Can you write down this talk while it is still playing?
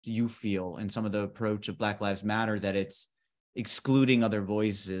do you feel in some of the approach of Black Lives Matter that it's excluding other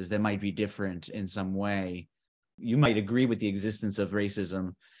voices that might be different in some way? You might agree with the existence of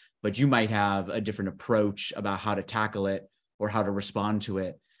racism, but you might have a different approach about how to tackle it or how to respond to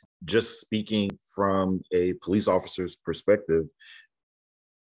it. Just speaking from a police officer's perspective,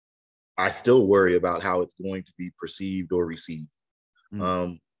 I still worry about how it's going to be perceived or received.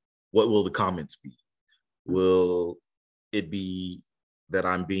 What will the comments be? Will it be that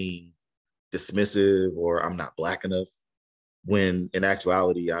I'm being dismissive or I'm not Black enough? When in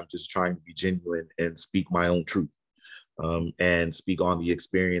actuality, I'm just trying to be genuine and speak my own truth, and speak on the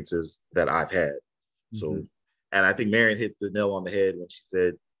experiences that I've had. So, and I think Marion hit the nail on the head when she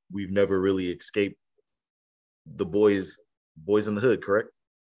said, we've never really escaped the boys in the hood, correct?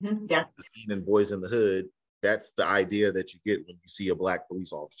 Yeah. The scene in Boys in the Hood, that's the idea that you get when you see a Black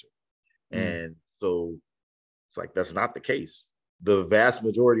police officer. And so it's like, that's not the case. The vast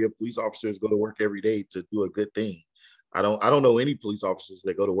majority of police officers go to work every day to do a good thing. I don't know any police officers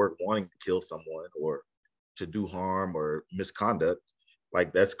that go to work wanting to kill someone or to do harm or misconduct.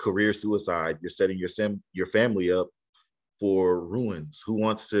 Like, that's career suicide. You're setting your family up for ruins. Who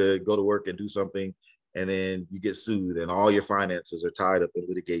wants to go to work and do something and then you get sued and all your finances are tied up in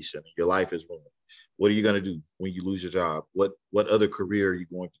litigation and your life is ruined? What are you going to do when you lose your job? What other career are you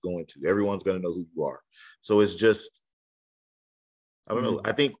going to go into? Everyone's going to know who you are. So it's just, I don't know.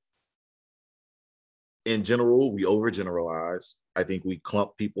 I think in general, we overgeneralize. I think we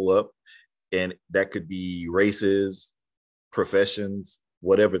clump people up, and that could be races, professions,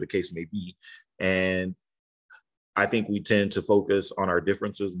 whatever the case may be. And I think we tend to focus on our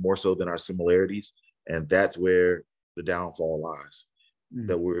differences more so than our similarities. And that's where the downfall lies,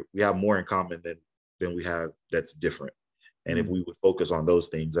 that we have more in common than we have that's different. And if we would focus on those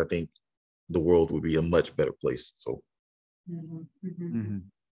things, I think the world would be a much better place. So.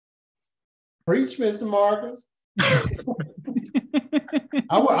 Preach, Mr. Marcus.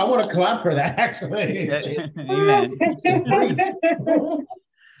 I want to clap for that, actually. Amen. It's so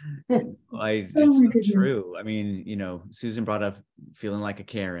true. I mean, you know, Susan brought up feeling like a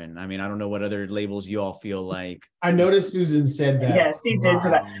Karen. I mean, I don't know what other labels you all feel like. I noticed Susan said that. Yes, she did to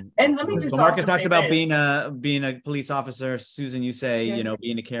that. And let me just. So Marcus talked about being a police officer. Susan, you say, you know,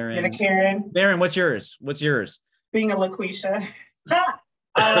 being a Karen. Being a Karen. Baron, what's yours? Being a LaQuisha.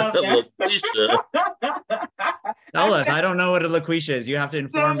 LaQuisha. Tell us. I don't know what a LaQuisha is. You have to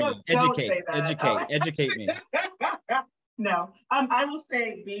inform me. Educate me. No, I will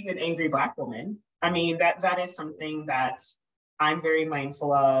say being an angry Black woman. I mean, that is something that I'm very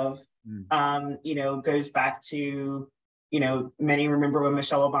mindful of. You know, goes back to, you know, many remember when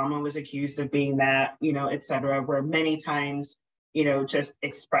Michelle Obama was accused of being that, you know, et cetera, where many times, you know, just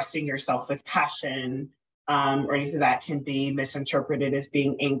expressing yourself with passion or anything that can be misinterpreted as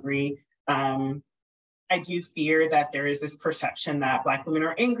being angry. I do fear that there is this perception that Black women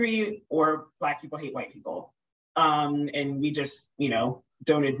are angry or Black people hate white people. And we just, you know,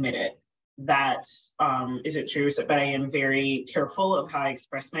 don't admit it. That isn't true. But I am very careful of how I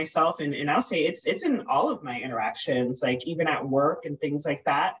express myself. And I'll say it's in all of my interactions, like even at work and things like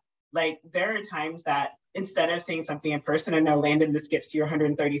that. Like there are times that instead of saying something in person, I know Landon, this gets to your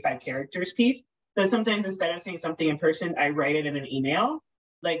 135 characters piece, but sometimes instead of saying something in person, I write it in an email,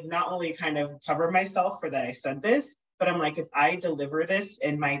 like not only kind of cover myself for that I said this, but I'm like, if I deliver this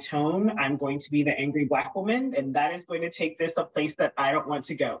in my tone, I'm going to be the angry Black woman, and that is going to take this a place that I don't want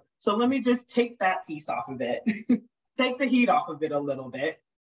to go. So let me just take that piece off of it, take the heat off of it a little bit,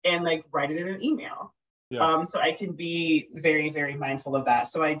 and like write it in an email. Yeah. So I can be very, very mindful of that.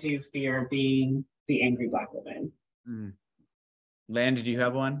 So I do fear being the angry Black woman. Land, did you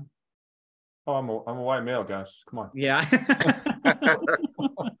have one? Oh, I'm a white male, guys. Come on. Yeah.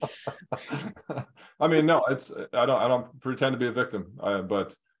 I mean, no, I don't pretend to be a victim,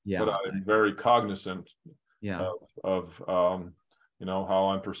 but I'm very cognizant of you know, how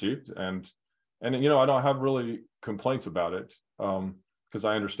I'm perceived, and you know, I don't have really complaints about it because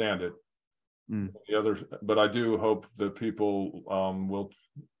I understand it. But I do hope that people will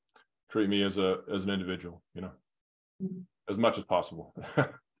treat me as an individual, you know, as much as possible.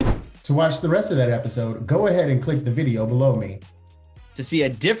 To watch the rest of that episode, go ahead and click the video below me. To see a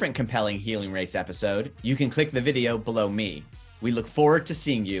different compelling Healing Race episode, you can click the video below me. We look forward to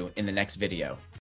seeing you in the next video.